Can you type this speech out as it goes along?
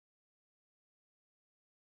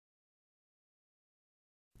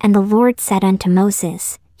And the Lord said unto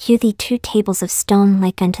Moses, Hew thee 2 tables of stone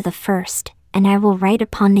like unto the first, and I will write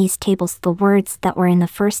upon these tables the words that were in the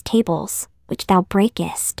first tables, which thou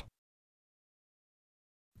breakest.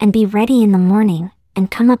 And be ready in the morning, and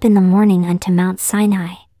come up in the morning unto Mount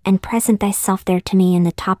Sinai, and present thyself there to me in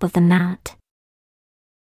the top of the mount.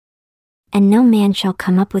 And no man shall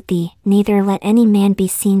come up with thee, neither let any man be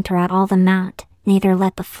seen throughout all the mount, neither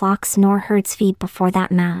let the flocks nor herds feed before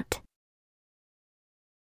that mount.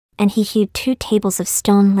 And he hewed 2 tables of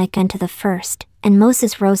stone like unto the first, and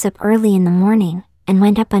Moses rose up early in the morning, and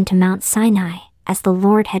went up unto Mount Sinai, as the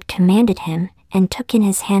Lord had commanded him, and took in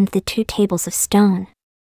his hand the 2 tables of stone.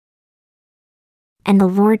 And the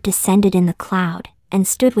Lord descended in the cloud, and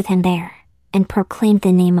stood with him there, and proclaimed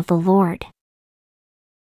the name of the Lord.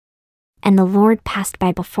 And the Lord passed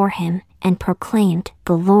by before him, and proclaimed,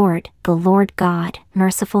 the Lord God,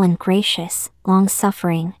 merciful and gracious,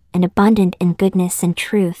 long-suffering, and abundant in goodness and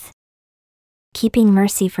truth, keeping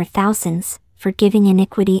mercy for thousands, forgiving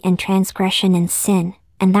iniquity and transgression and sin,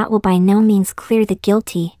 and that will by no means clear the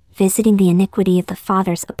guilty, visiting the iniquity of the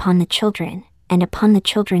fathers upon the children, and upon the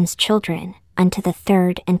children's children, unto the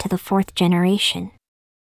 3rd and to the 4th generation.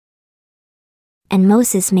 And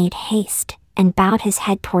Moses made haste, and bowed his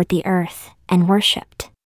head toward the earth, and worshipped.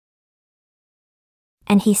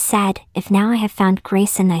 And he said, If now I have found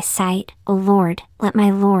grace in thy sight, O Lord, let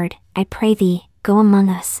my Lord, I pray thee, go among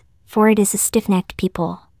us, for it is a stiff-necked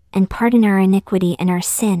people, and pardon our iniquity and our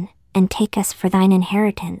sin, and take us for thine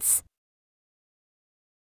inheritance.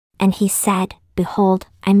 And he said, Behold,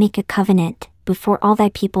 I make a covenant, before all thy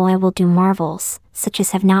people I will do marvels, such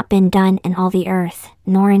as have not been done in all the earth,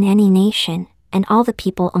 nor in any nation, and all the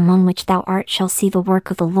people among which thou art shall see the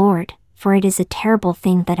work of the Lord, for it is a terrible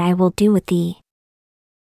thing that I will do with thee.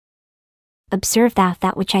 Observe thou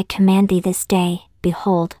that which I command thee this day.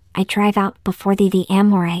 Behold, I drive out before thee the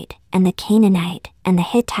Amorite, and the Canaanite, and the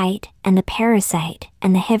Hittite, and the Perizzite,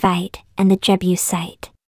 and the Hivite, and the Jebusite.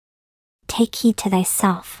 Take heed to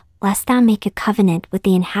thyself, lest thou make a covenant with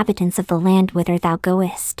the inhabitants of the land whither thou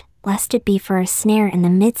goest, lest it be for a snare in the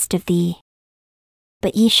midst of thee.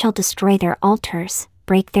 But ye shall destroy their altars,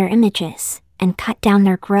 break their images, and cut down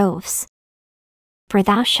their groves. For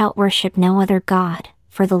thou shalt worship no other God,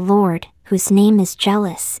 for the Lord, whose name is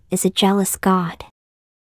a jealous God.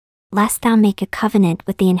 Lest thou make a covenant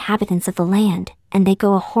with the inhabitants of the land, and they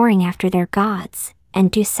go a-whoring after their gods, and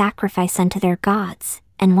do sacrifice unto their gods,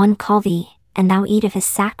 and one call thee, and thou eat of his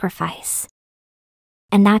sacrifice.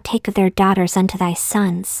 And thou take of their daughters unto thy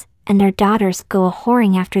sons, and their daughters go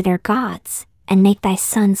a-whoring after their gods, and make thy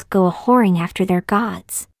sons go a-whoring after their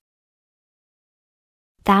gods.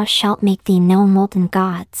 Thou shalt make thee no molten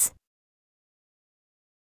gods.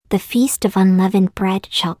 The feast of unleavened bread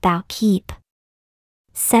shalt thou keep.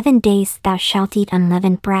 7 days thou shalt eat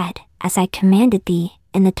unleavened bread, as I commanded thee,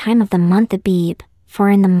 in the time of the month Abib, for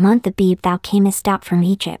in the month Abib thou camest out from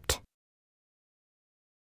Egypt.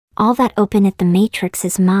 All that openeth the matrix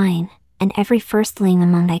is mine, and every firstling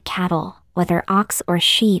among thy cattle, whether ox or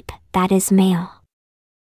sheep, that is male.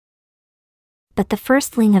 But the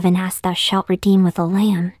firstling of an ass thou shalt redeem with a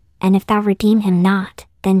lamb, and if thou redeem him not,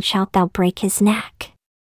 then shalt thou break his neck.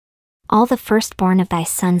 All the firstborn of thy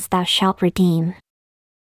sons thou shalt redeem.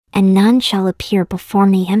 And none shall appear before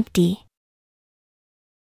me empty.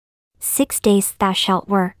 6 days thou shalt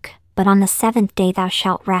work, but on the 7th day thou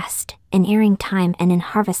shalt rest, in earing time and in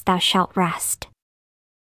harvest thou shalt rest.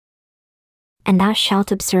 And thou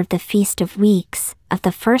shalt observe the feast of weeks, of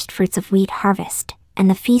the firstfruits of wheat harvest, and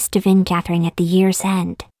the feast of ingathering at the year's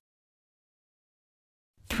end.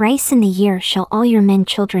 Thrice in the year shall all your men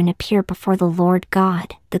children appear before the Lord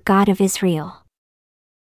God, the God of Israel.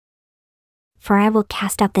 For I will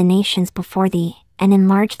cast out the nations before thee, and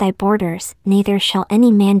enlarge thy borders, neither shall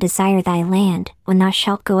any man desire thy land, when thou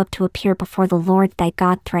shalt go up to appear before the Lord thy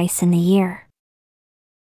God thrice in the year.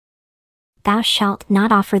 Thou shalt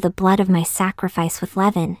not offer the blood of my sacrifice with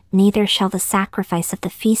leaven, neither shall the sacrifice of the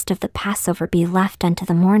feast of the Passover be left unto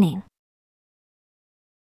the morning.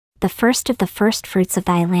 The first of the firstfruits of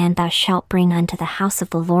thy land thou shalt bring unto the house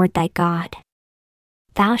of the Lord thy God.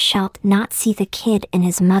 Thou shalt not see the kid in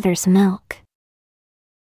his mother's milk.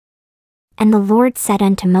 And the Lord said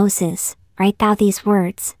unto Moses, Write thou these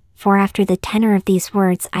words, for after the tenor of these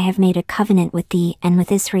words I have made a covenant with thee and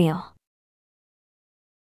with Israel.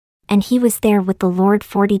 And he was there with the Lord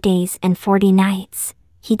 40 days and 40 nights,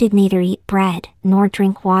 he did neither eat bread nor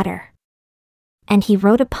drink water. And he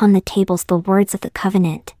wrote upon the tables the words of the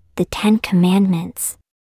covenant, the 10 commandments.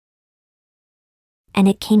 And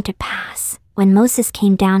it came to pass, when Moses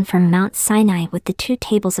came down from Mount Sinai with the 2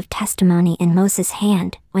 tables of testimony in Moses'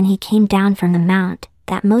 hand, when he came down from the mount,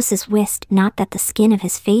 that Moses wist not that the skin of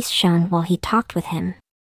his face shone while he talked with him.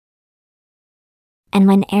 And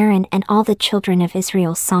when Aaron and all the children of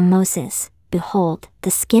Israel saw Moses, behold,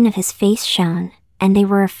 the skin of his face shone, and they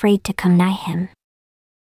were afraid to come nigh him.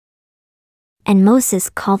 And Moses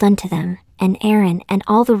called unto them, and Aaron and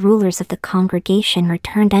all the rulers of the congregation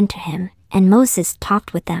returned unto him, and Moses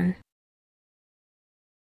talked with them.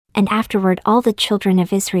 And afterward all the children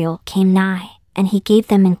of Israel came nigh, and he gave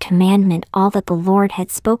them in commandment all that the Lord had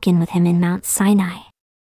spoken with him in Mount Sinai.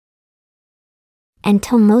 And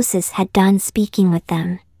till Moses had done speaking with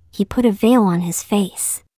them, he put a veil on his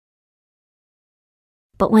face.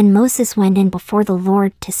 But when Moses went in before the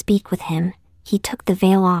Lord to speak with him, he took the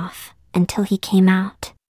veil off, until he came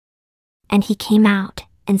out. And he came out,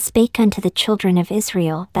 and spake unto the children of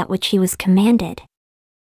Israel that which he was commanded.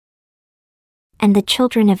 And the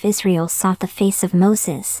children of Israel saw the face of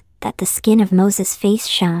Moses, that the skin of Moses' face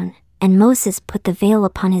shone, and Moses put the veil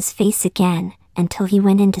upon his face again, until he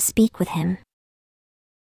went in to speak with him.